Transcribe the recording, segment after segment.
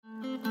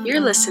You're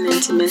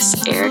listening to Miss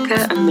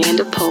Erikka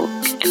Amanda Polk,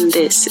 and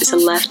this is a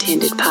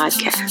left-handed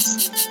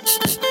podcast.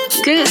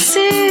 Good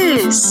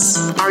sis!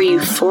 Are you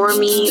for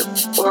me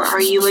or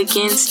are you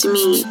against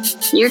me?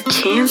 You're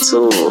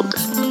canceled.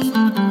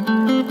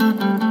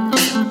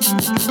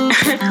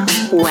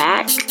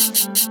 Whack.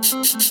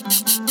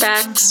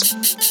 Facts.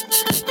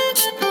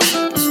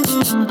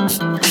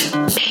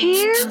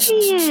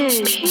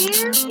 Period.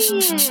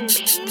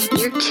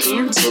 You're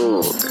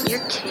canceled.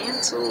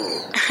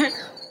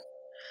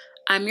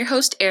 I'm your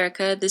host,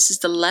 Erikka. This is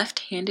the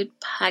Left-Handed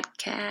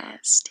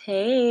Podcast.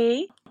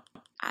 Hey.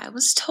 I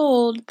was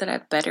told that I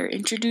better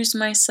introduce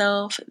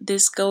myself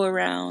this go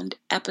around,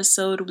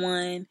 episode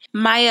 1.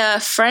 My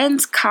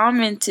friends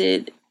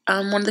commented,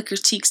 one of the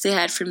critiques they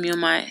had for me on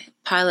my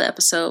pilot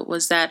episode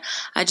was that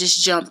I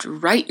just jumped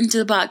right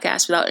into the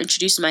podcast without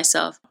introducing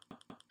myself.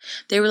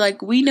 They were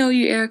like, we know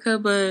you,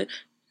 Erikka, but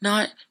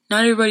not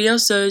everybody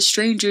else does,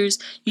 strangers.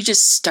 You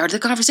just started the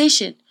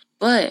conversation.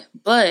 But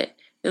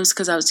it was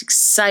because I was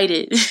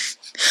excited.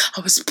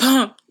 I was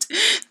pumped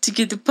to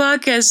get the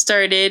podcast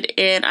started,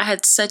 and I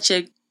had such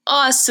an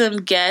awesome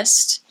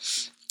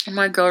guest,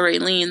 my girl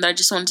Raylene, that I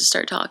just wanted to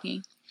start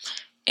talking.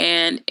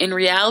 And in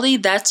reality,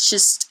 that's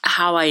just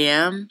how I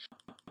am.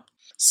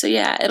 So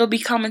yeah, it'll be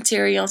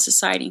commentary on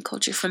society and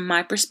culture from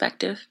my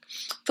perspective.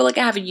 I feel like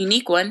I have a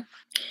unique one.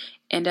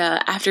 And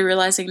after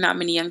realizing not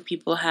many young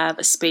people have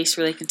a space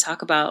where they can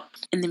talk about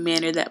in the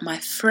manner that my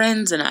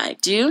friends and I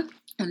do,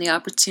 when the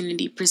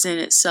opportunity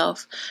presented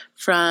itself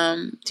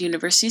from the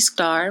University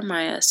Star,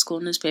 my school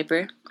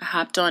newspaper, I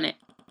hopped on it.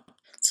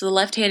 So the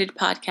Left-Handed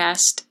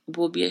Podcast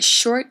will be a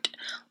short,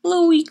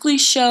 little weekly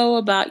show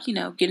about,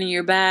 getting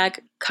your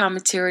bag,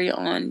 commentary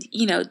on,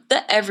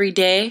 the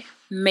everyday,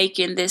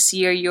 making this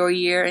year your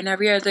year, and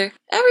every other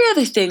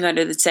thing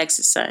under the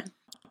Texas sun.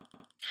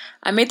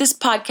 I made this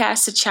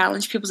podcast to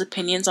challenge people's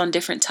opinions on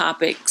different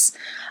topics.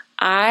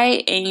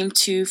 I aim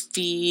to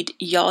feed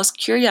y'all's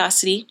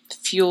curiosity,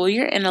 fuel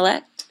your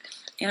intellect,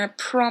 and I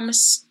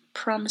promise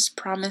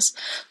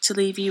to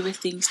leave you with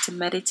things to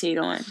meditate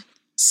on.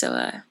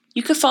 So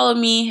you can follow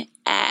me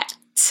at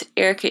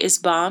Erikka is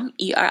Bomb,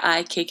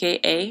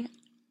 ERIKKA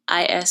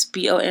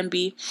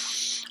ISBOMB,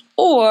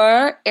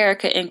 or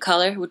Erikka in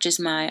Color, which is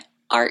my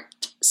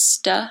art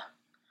stuff.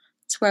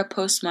 It's where I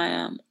post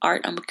my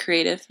art. I'm a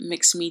creative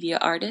mixed media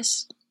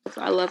artist.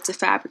 I love to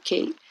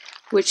fabricate,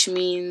 which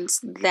means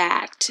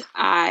that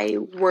I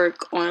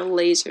work on a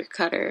laser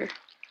cutter,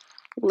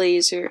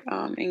 laser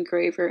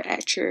engraver,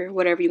 etcher,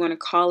 whatever you want to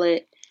call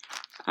it,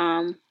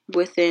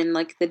 within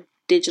like the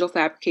digital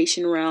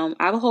fabrication realm.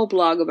 I have a whole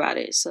blog about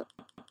it.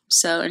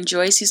 So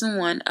enjoy season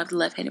 1 of the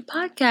Left-Handed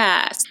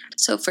Podcast.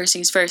 So first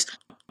things first,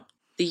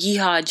 the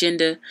yeehaw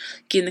agenda.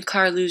 Get in the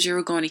car, loser.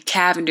 We're going to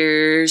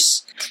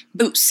Cavender's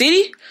Boot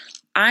City.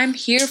 I'm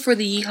here for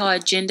the yeehaw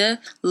agenda.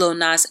 Lil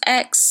Nas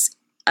X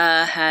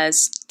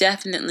has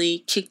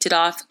definitely kicked it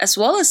off, as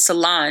well as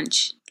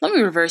Solange. Let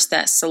me reverse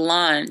that.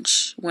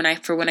 Solange. When I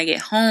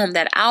get home,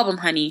 that album,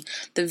 honey,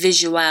 the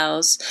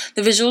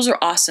visuals are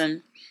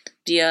awesome.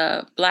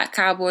 The black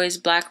cowboys,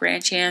 black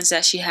ranch hands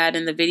that she had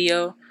in the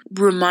video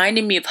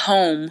reminded me of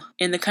home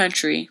in the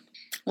country.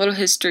 Little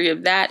history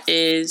of that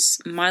is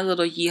my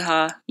little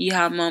yeehaw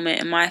moment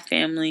in my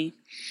family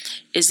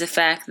is the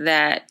fact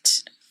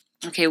that,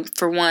 okay,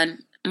 for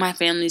one, my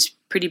family's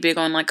pretty big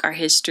on like our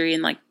history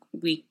and like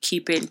we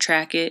keep it and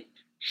track it.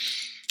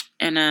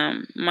 And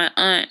my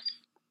aunt,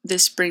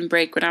 this spring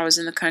break when I was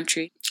in the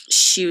country,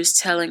 she was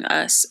telling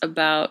us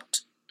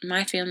about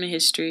my family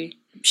history.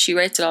 She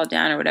writes it all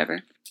down or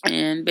whatever.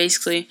 And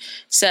basically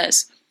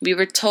says, we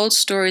were told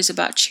stories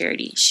about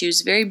Charity. She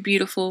was very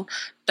beautiful,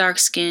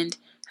 dark-skinned,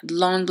 had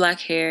long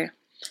black hair.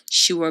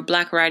 She wore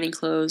black riding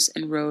clothes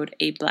and rode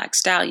a black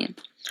stallion.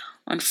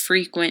 On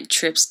frequent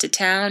trips to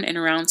town and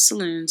around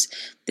saloons,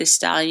 this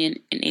stallion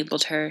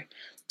enabled her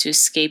to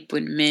escape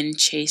when men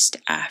chased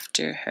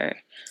after her.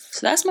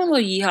 So that's my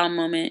little yeehaw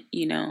moment,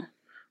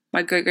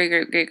 My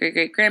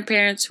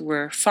great-great-great-great-great-great-grandparents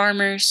were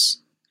farmers.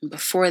 And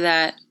before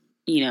that,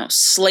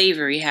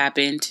 slavery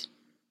happened.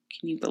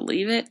 Can you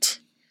believe it?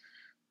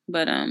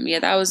 But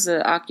that was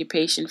the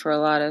occupation for a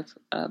lot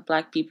of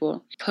black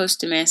people.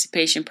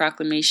 Post-Emancipation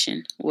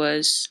Proclamation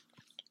was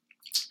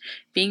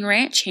being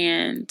ranch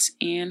hands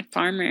and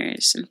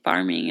farmers and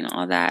farming and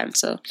all that. And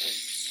so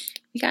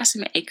we got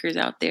some acres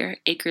out there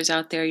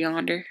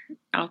yonder.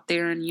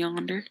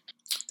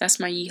 That's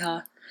my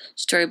yeehaw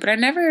story. But I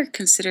never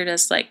considered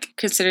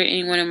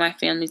anyone in my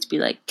family to be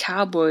like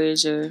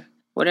cowboys or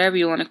whatever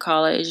you want to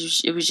call it.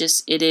 It was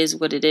just, it is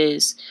what it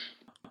is.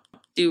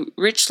 Do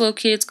rich little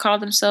kids call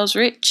themselves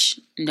rich?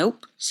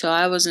 Nope. So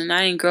I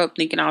didn't grow up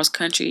thinking I was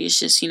country. It's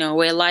just, a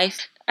way of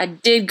life. I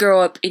did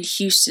grow up in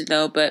Houston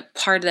though, but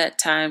part of that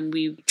time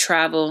we would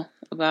travel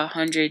about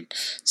 100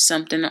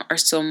 something or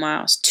so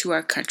miles to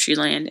our country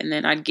land. And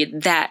then I'd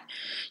get that,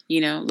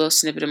 little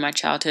snippet of my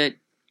childhood.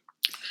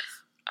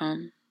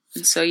 And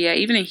so, yeah,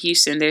 even in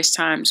Houston, there's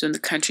times when the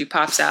country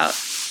pops out.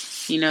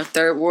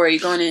 Third Ward,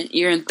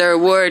 you're in Third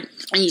Ward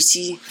and you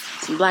see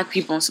some black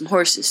people on some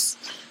horses.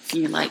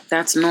 And you're like,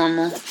 that's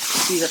normal. You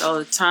see that all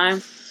the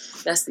time.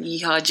 That's the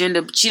yeehaw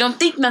agenda, but you don't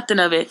think nothing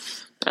of it.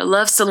 But I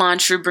love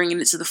Solange for bringing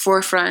it to the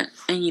forefront,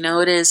 and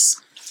it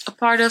is a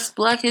part of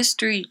Black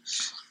history.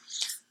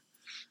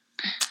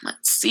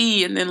 Let's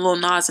see, and then Lil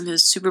Nas and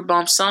his super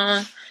bomb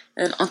song,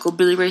 and Uncle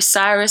Billy Ray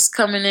Cyrus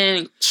coming in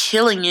and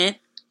killing it.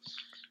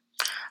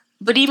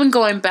 But even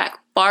going back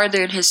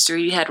farther in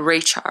history, you had Ray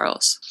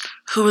Charles,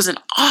 who was an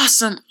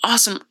awesome,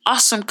 awesome,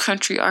 awesome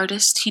country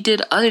artist. He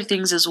did other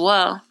things as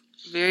well,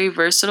 very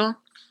versatile,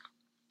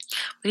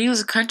 but he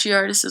was a country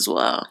artist as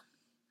well.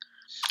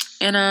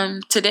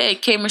 And today,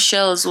 K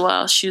Michelle as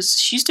well. She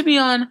used to be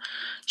on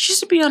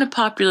a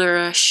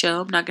popular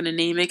show. I'm not gonna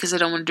name it because I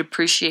don't want to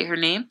depreciate her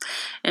name.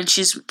 And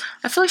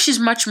I feel like she's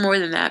much more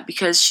than that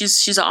because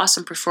she's an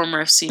awesome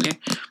performer. I've seen her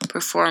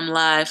perform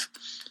live.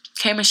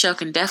 K Michelle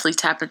can definitely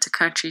tap into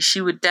country. She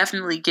would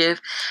definitely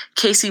give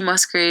Casey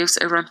Musgraves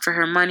a run for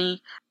her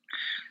money.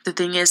 The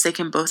thing is, they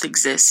can both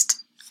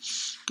exist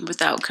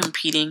without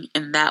competing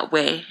in that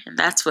way, and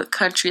that's what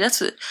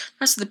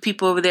the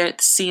people over there at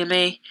the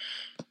CMA,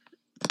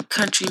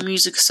 Country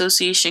Music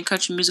Association,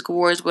 Country Music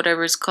Awards,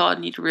 whatever it's called,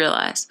 need to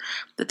realize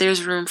that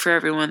there's room for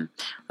everyone.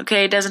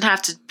 Okay, it doesn't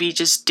have to be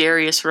just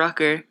Darius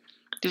Rucker.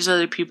 There's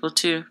other people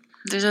too.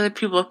 There's other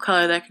people of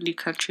color that can do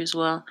country as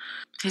well.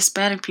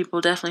 Hispanic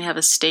people definitely have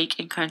a stake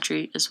in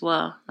country as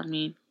well. I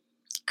mean,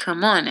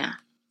 come on now.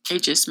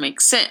 It just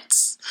makes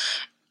sense.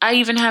 I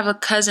even have a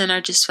cousin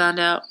I just found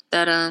out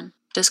that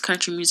does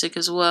country music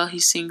as well. He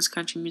sings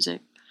country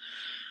music.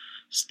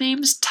 His name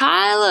is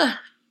Tyler.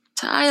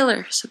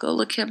 So go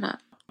look him up.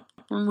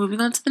 We're moving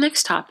on to the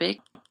next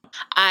topic.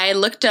 I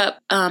looked up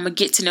a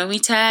get to know me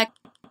tag.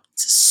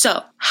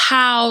 So,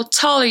 how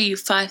tall are you?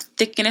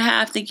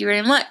 5'1.5". Thank you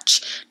very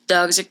much.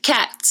 Dogs or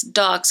cats?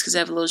 Dogs, because I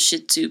have a little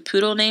Shih Tzu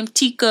poodle named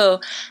Tico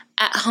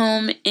at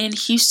home in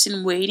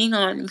Houston waiting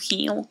on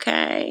me,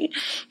 okay?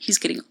 He's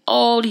getting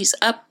old. He's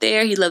up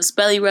there. He loves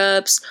belly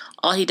rubs.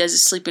 All he does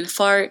is sleep and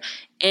fart.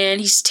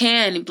 And he's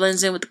tan. He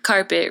blends in with the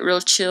carpet.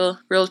 Real chill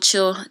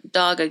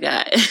dog I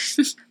got.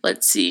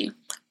 Let's see.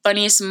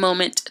 Funniest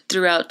moment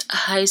throughout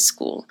high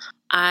school.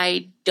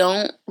 I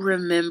don't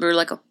remember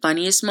like a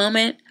funniest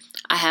moment.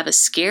 I have a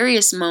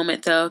scariest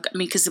moment though. I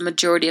mean, because the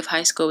majority of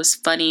high school was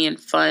funny and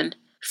fun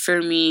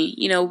for me.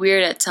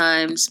 Weird at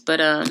times, but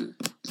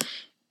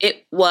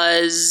it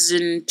was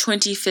in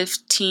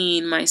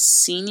 2015, my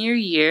senior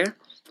year.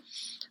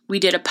 We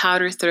did a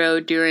powder throw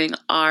during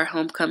our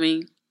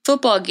homecoming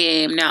football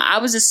game. Now, I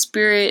was a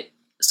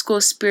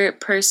school spirit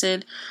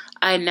person.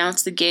 I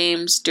announced the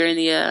games during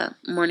the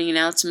morning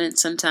announcement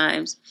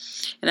sometimes,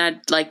 and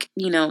I'd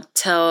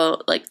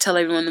tell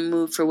everyone to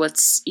move for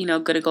what's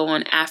gonna go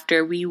on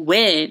after we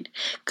win,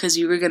 because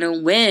we were gonna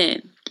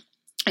win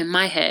in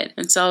my head.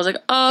 And so I was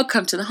like, oh,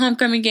 come to the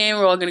homecoming game.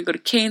 We're all gonna go to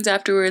Cane's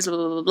afterwards. Blah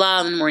blah blah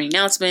blah. And the morning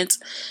announcements.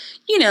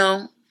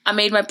 I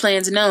made my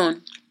plans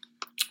known.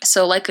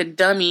 So like a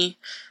dummy,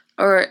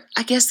 or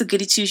I guess the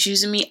goody two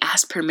shoes in me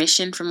asked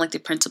permission from the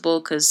principal,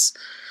 because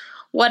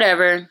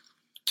whatever.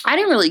 I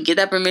didn't really get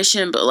that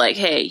permission, but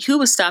hey, who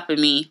was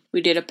stopping me?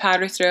 We did a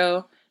powder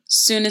throw.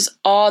 Soon as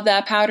all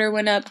that powder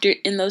went up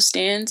in those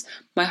stands,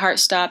 my heart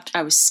stopped.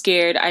 I was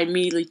scared. I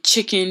immediately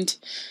chickened.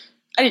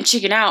 I didn't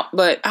chicken out,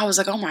 but I was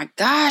like, oh my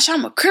gosh,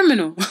 I'm a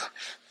criminal.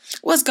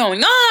 What's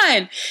going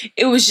on?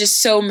 It was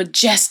just so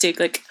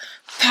majestic.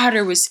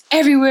 Powder was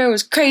everywhere. It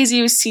was crazy.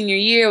 It was senior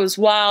year. It was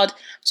wild. I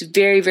was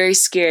very, very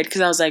scared because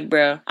I was like,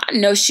 bro, I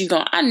know she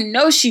gonna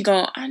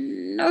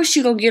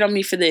get on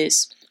me for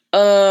this.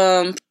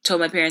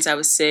 Told my parents I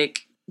was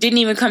sick. Didn't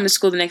even come to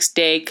school the next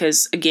day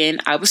because, again,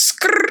 I was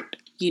scared.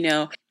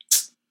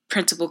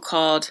 Principal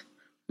called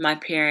my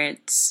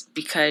parents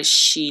because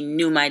she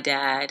knew my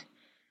dad.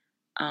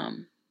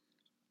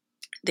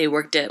 They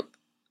worked at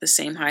the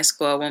same high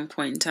school at one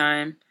point in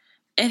time.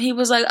 And he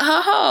was like,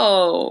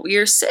 oh,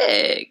 you're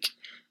sick.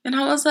 And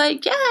I was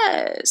like,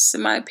 yes.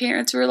 And my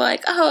parents were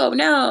like, oh,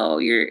 no,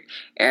 you're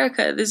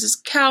Erikka. This is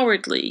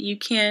cowardly. You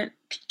can't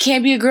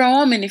be a grown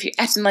woman if you're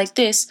acting like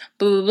this,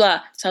 blah, blah, blah.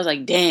 So I was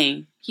like,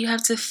 dang, you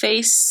have to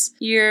face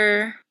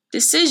your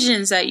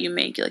decisions that you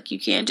make. You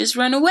can't just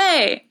run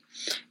away.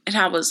 And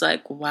I was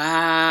like,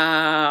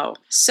 wow.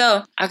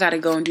 So I got to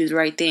go and do the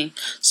right thing.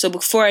 So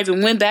before I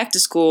even went back to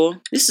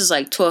school, this is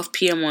 12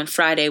 p.m. on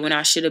Friday when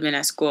I should have been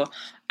at school.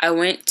 I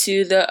went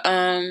to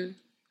the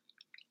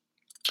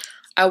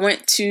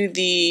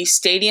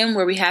stadium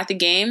where we had the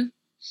game.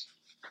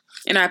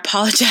 And I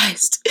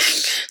apologized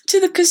to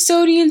the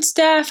custodian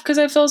staff because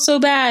I felt so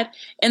bad.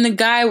 And the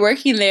guy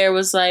working there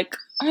was like,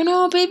 oh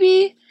no,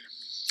 baby,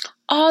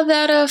 all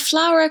that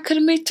flour, I could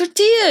have made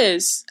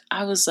tortillas.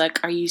 I was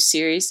like, are you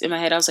serious? In my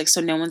head, I was like,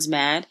 so no one's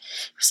mad?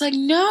 He was like,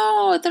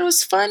 no, I thought it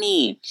was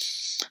funny.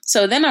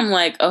 So then I'm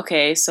like,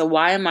 okay, so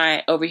why am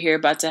I over here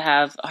about to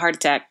have a heart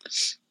attack?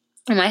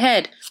 In my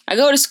head, I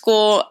go to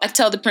school, I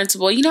tell the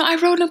principal, I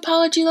wrote an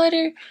apology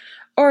letter.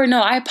 Or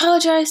no, I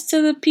apologized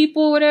to the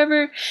people,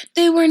 whatever.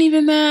 They weren't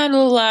even mad,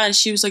 blah, blah, blah. And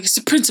she was like, it's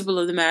the principle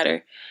of the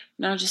matter.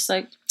 And I was just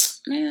like,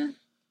 man.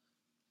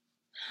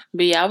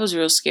 But yeah, I was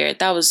real scared.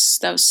 That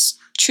was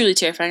truly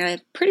terrifying.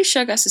 I'm pretty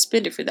sure I got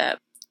suspended for that.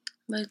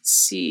 Let's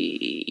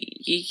see.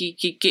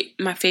 Get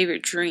my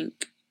favorite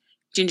drink.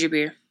 Ginger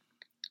beer.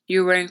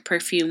 You're wearing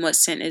perfume. What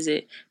scent is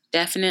it?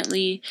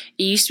 Definitely.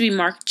 It used to be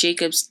Marc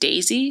Jacobs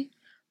Daisy,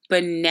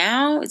 but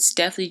now it's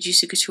definitely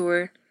Juicy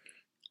Couture.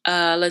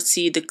 Let's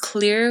see. The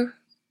clear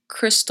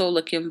crystal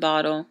looking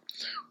bottle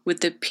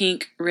with the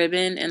pink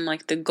ribbon and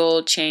like the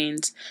gold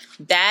chains.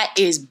 That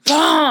is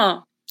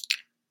bomb!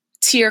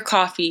 Tea or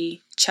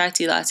coffee? Chai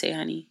tea latte,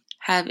 honey.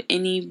 Have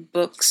any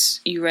books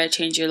you read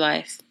change your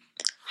life?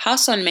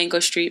 House on Mango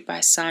Street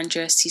by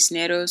Sandra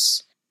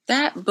Cisneros.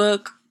 That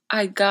book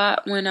I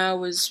got when I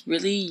was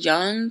really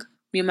young.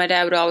 Me and my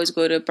dad would always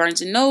go to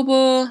Barnes &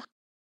 Noble. And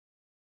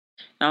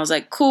I was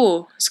like,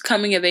 cool. It's a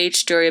coming of age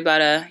story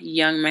about a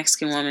young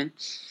Mexican woman.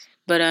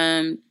 But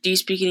do you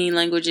speak any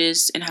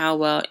languages and how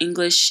well?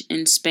 English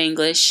and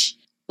Spanglish.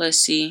 Let's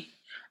see.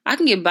 I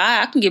can get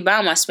by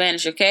on my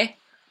Spanish, okay?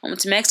 I went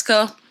to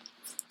Mexico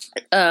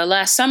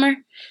last summer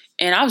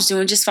and I was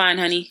doing just fine,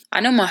 honey. I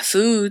know my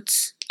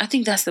foods. I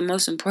think that's the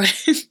most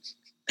important.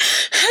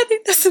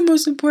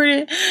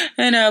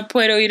 And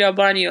puedo ir al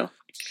baño.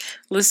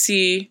 Let's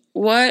see.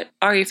 What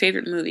are your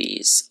favorite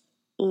movies?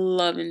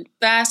 Love and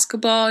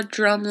Basketball,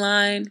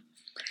 Drumline,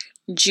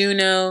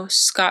 Juno,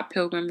 Scott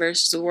Pilgrim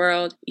vs. the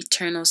World,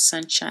 Eternal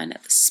Sunshine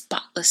of the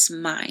Spotless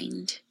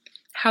Mind.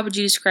 How would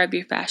you describe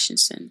your fashion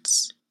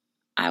sense?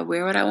 I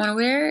wear what I want to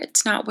wear.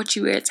 It's not what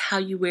you wear, it's how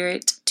you wear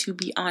it, to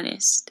be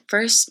honest.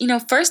 First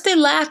they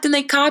laughed and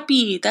they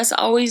copied. That's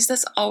always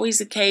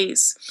the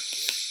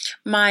case.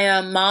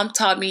 My mom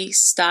taught me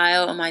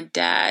style and my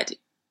dad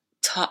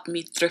taught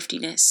me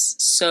thriftiness.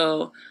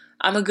 So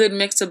I'm a good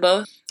mix of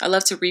both. I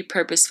love to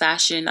repurpose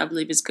fashion. I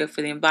believe it's good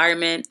for the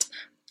environment.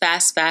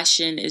 Fast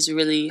fashion is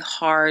really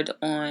hard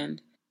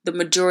on the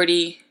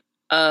majority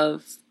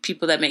of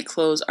people that make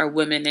clothes are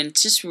women, and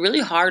it's just really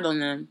hard on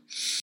them.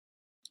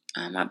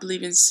 I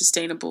believe in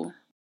sustainable.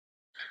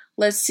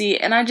 Let's see,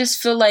 and I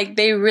just feel like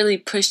they really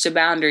pushed the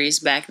boundaries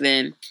back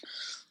then.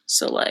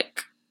 So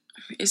like,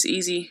 it's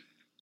easy.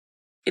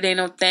 It ain't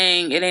no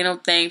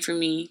thing for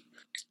me.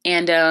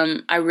 And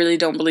I really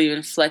don't believe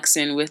in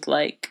flexing with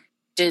like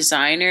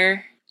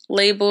designer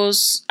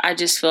labels. I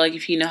just feel like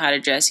if you know how to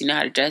dress, you know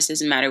how to dress.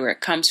 Doesn't matter where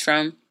it comes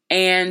from.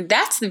 And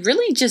that's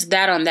really just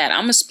that on that.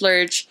 I'm a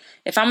splurge.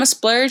 If I'm a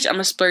splurge, I'm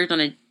a splurge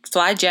on a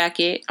fly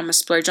jacket. I'm a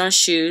splurge on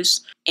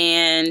shoes.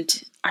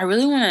 And I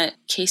really want a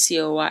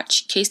Casio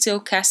watch.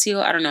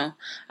 Casio, I don't know.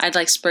 I'd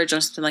like splurge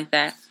on something like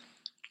that.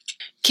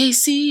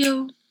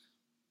 Casio.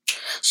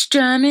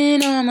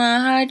 Strumming on my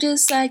heart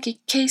just like a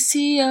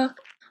Casio.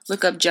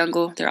 Look up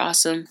Jungle. They're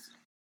awesome.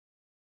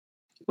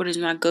 What is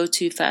my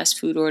go-to fast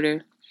food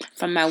order?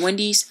 From my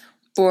Wendy's,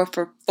 4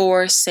 for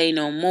 $4, say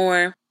no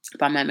more.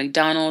 By my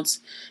McDonald's,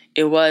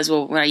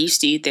 when I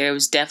used to eat there, it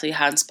was definitely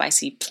hot and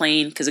spicy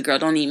plain because a girl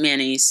don't eat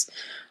mayonnaise.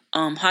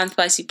 Hot and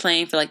spicy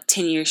plain for like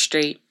 10 years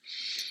straight.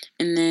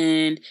 And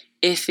then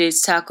if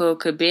it's Taco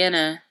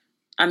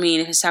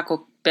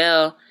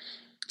Bell,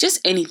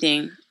 just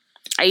anything.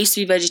 I used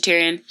to be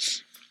vegetarian.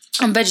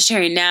 I'm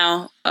vegetarian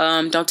now.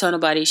 Don't tell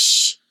nobody.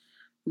 Shh.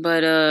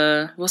 But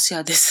we'll see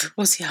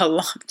how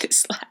long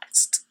this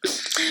lasts.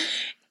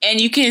 And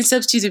you can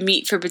substitute the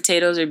meat for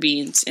potatoes or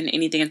beans and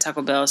anything in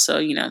Taco Bell. So,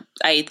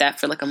 I ate that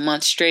for like a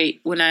month straight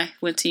when I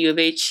went to U of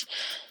H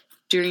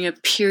during a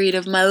period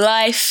of my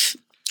life.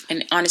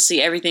 And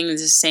honestly, everything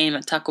is the same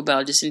at Taco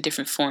Bell, just in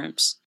different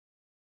forms.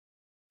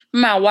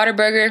 My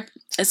Whataburger,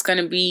 it's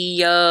gonna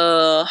be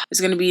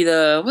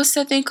the, what's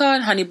that thing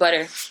called? Honey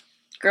butter.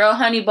 Girl,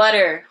 honey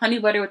butter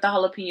with the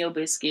jalapeno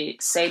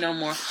biscuit. Say no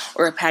more.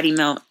 Or a patty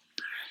melt.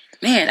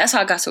 Man, that's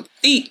how I got so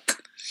thick.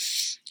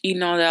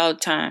 Eating all that all the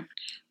time.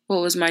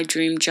 What was my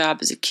dream job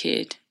as a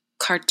kid?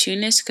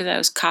 Cartoonist, because I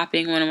was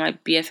copying one of my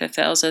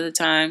BFFLs at the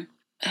time.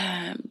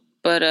 And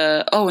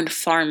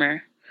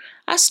farmer.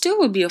 I still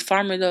would be a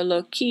farmer though,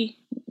 low key.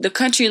 The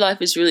country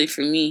life is really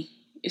for me.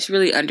 It's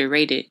really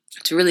underrated.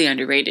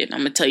 I'm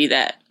gonna tell you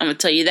that.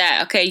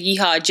 Okay,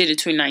 yeehaw, Jada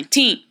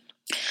 2019.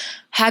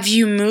 Have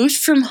you moved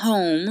from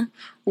home?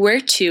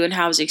 Where to and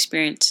how was the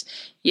experience?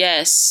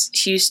 Yes,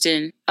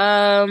 Houston.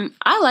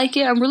 I like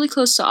it. I'm really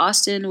close to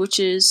Austin, which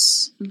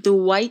is the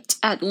white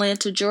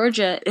Atlanta,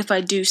 Georgia, if I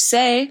do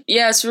say.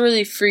 Yeah, it's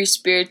really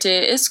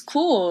free-spirited. It's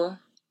cool.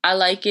 I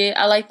like it.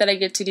 I like that I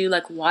get to do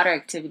like water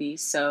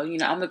activities. So, I'm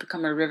gonna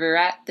become a river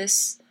rat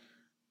this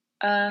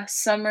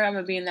summer. I'm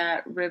gonna be in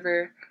that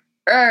river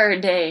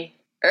day,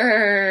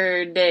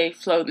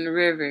 floating the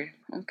river.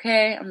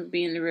 Okay, I'm gonna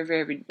be in the river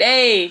every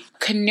day.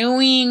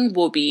 Canoeing,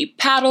 will be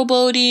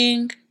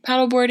paddleboarding, I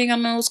don't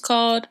know what it's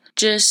called.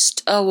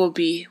 We'll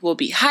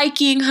be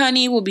hiking,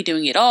 honey. We'll be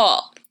doing it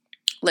all.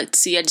 Let's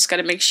see. I just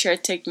gotta make sure I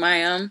take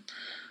my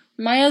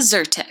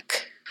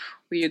Zyrtec,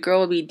 where your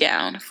girl will be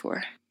down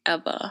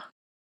forever.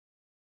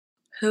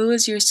 Who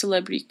is your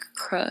celebrity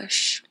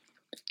crush?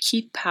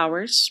 Keith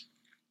Powers.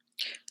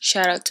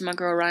 Shout out to my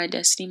girl Ryan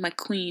Destiny, my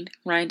queen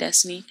Ryan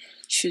Destiny.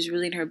 She was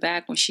really in her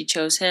bag when she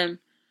chose him.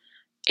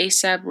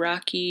 A$AP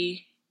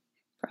Rocky,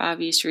 for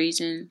obvious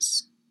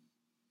reasons.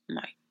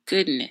 My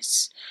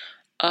goodness.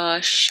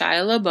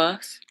 Shia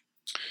LaBeouf.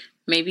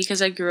 Maybe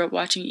because I grew up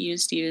watching Even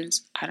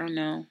Stevens. I don't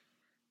know.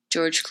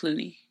 George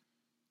Clooney.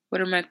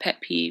 What are my pet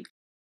peeves?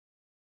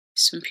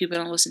 Some people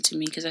don't listen to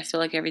me because I feel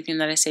like everything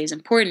that I say is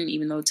important,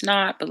 even though it's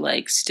not. But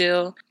like,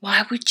 still,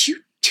 why would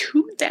you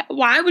do that?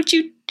 Why would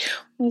you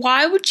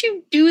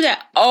do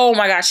that? Oh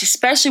my gosh,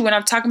 especially when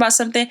I'm talking about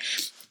something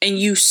and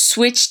you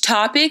switch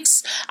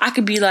topics. I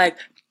could be like,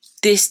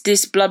 this,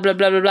 blah, blah,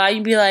 blah, blah, blah.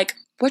 You'd be like,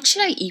 what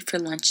should I eat for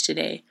lunch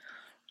today?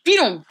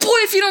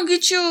 If you don't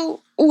get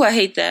you. Oh, I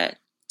hate that.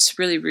 It's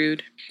really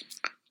rude.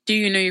 Do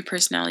you know your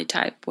personality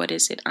type? What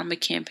is it? I'm a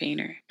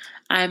campaigner.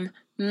 I'm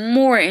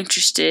more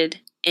interested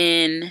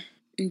in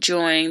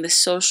enjoying the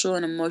social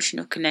and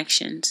emotional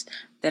connections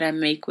that I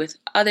make with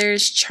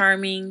others,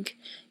 charming,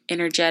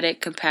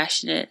 energetic,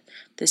 compassionate.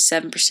 The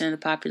 7% of the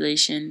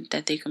population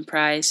that they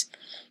comprise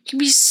can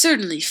be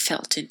certainly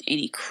felt in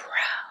any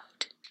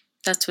crowd.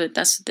 That's what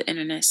the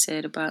internet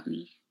said about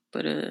me.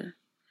 But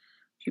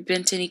you've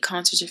been to any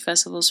concerts or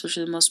festivals which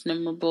are the most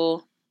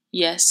memorable?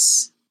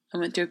 Yes. I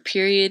went through a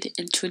period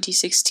in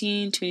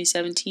 2016,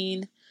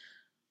 2017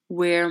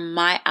 where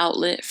my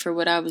outlet for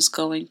what I was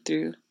going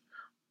through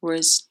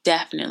was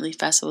definitely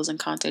festivals and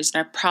concerts,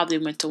 and I probably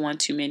went to one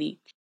too many.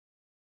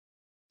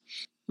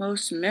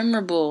 Most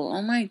memorable,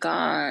 oh my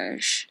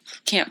gosh.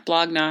 Can't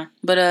blog now.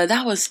 But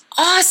that was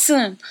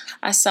awesome.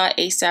 I saw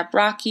A$AP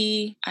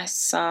Rocky. I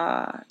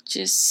saw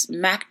just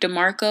Mac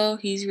DeMarco.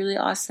 He's really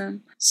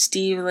awesome.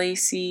 Steve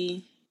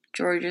Lacy,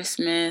 Georgia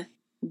Smith.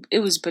 It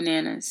was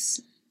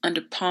bananas.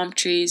 Under palm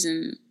trees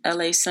in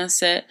LA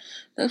sunset.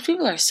 Those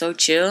people are so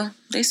chill.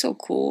 They so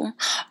cool.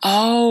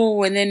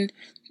 Oh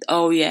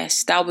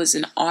yes, that was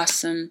an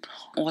awesome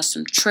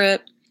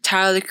trip.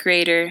 Tyler, the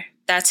Creator,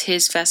 that's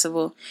his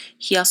festival.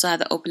 He also had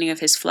the opening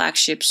of his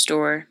flagship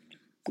store,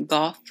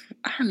 Golf.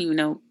 I don't even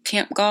know,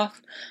 Camp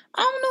Golf.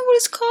 I don't know what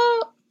it's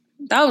called.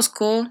 That was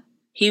cool.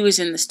 He was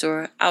in the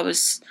store. I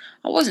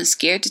wasn't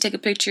scared to take a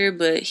picture,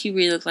 but he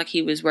really looked like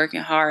he was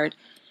working hard.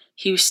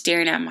 He was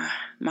staring at my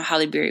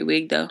Holly Berry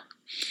wig though.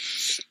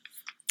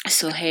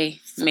 So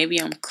hey,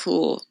 maybe I'm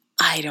cool.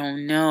 I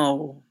don't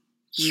know.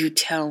 You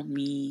tell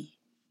me.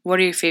 What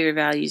are your favorite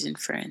values in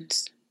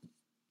friends?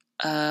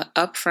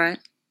 Upfront,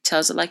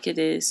 tells it like it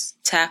is.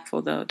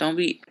 Tactful though. Don't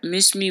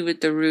miss me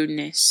with the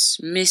rudeness.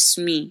 Miss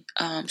me.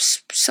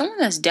 Someone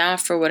that's down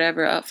for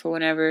whatever, up for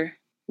whatever,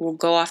 will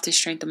go off the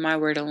strength of my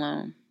word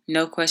alone.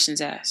 No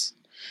questions asked.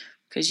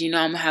 Because I'm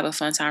gonna have a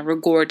fun time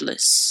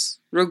regardless.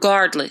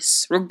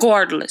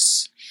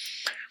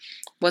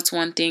 What's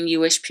one thing you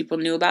wish people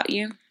knew about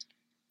you?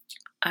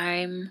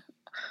 I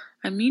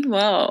mean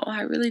well.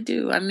 I really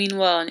do. I mean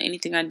well in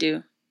anything I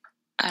do.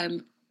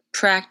 I'm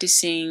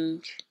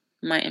practicing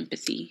my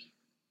empathy.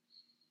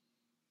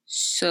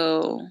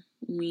 So,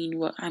 I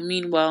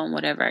mean well in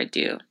whatever I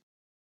do.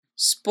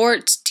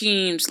 Sports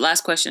teams.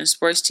 Last question.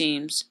 Sports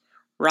teams.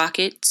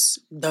 Rockets.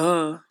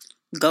 Duh.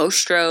 Go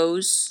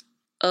Stros.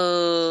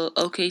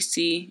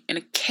 OKC. And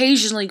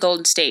occasionally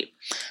Golden State.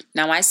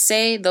 Now, I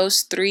say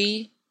those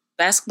 3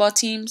 basketball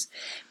teams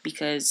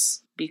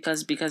because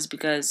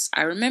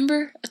I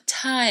remember a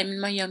time in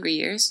my younger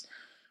years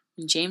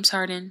when James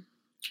Harden,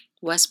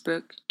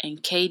 Westbrook,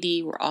 and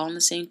KD were all on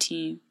the same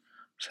team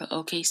for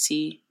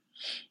OKC.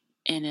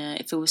 And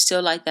if it was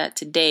still like that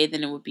today,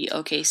 then it would be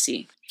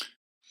OKC.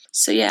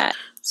 So yeah,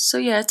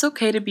 it's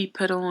okay to be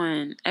put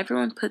on.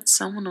 Everyone puts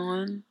someone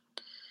on.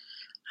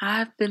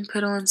 I've been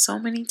put on so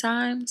many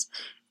times.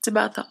 It's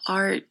about the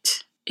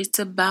art. It's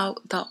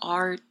about the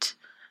art,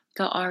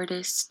 the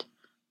artist,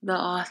 the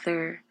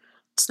author.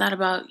 It's not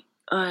about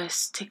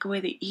us. Take away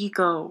the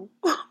ego.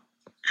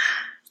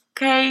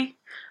 Okay?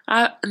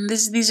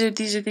 These are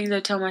things I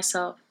tell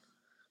myself.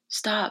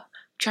 Stop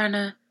trying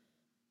to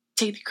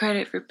take the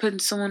credit for putting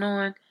someone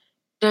on.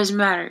 Doesn't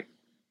matter.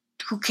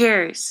 Who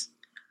cares?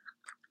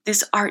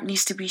 This art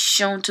needs to be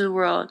shown to the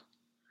world.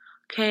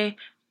 Okay?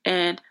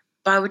 And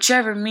by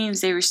whichever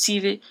means they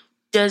receive it,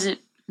 doesn't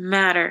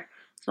matter.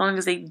 As long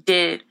as they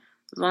did.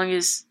 As long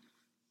as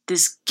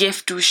this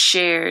gift was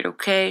shared,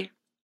 okay?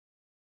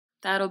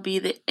 That'll be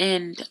the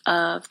end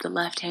of the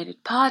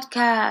Left-Handed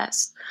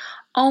Podcast.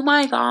 Oh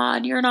my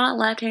God, you're not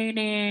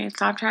left-handed.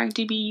 Stop trying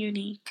to be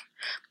unique.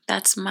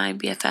 That's my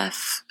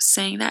BFF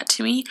saying that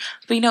to me.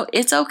 But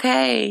it's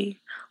okay.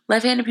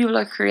 Left-handed people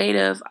are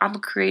creative. I'm a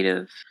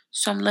creative.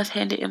 So I'm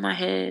left-handed in my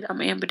head. I'm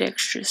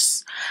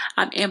ambidextrous.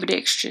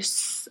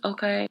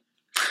 Okay?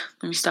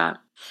 Let me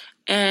stop.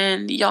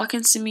 And y'all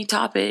can send me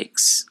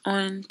topics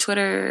on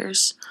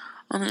Twitters,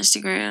 on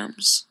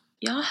Instagrams.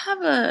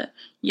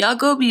 Y'all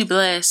go be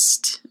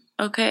blessed.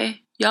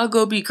 Okay? Y'all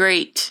go be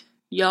great.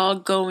 Y'all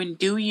go and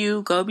do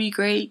you. Go be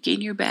great. Get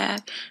in your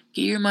bag.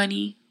 Get your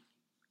money.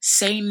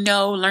 Say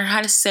no. Learn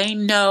how to say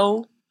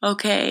no.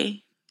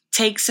 Okay?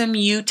 Take some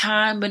you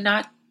time, but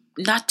not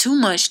too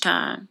much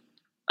time.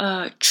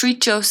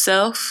 Treat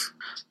yourself.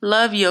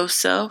 Love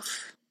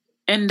yourself.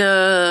 And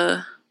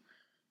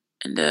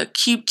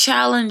keep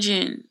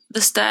challenging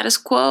the status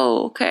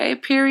quo. Okay?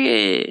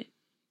 Period.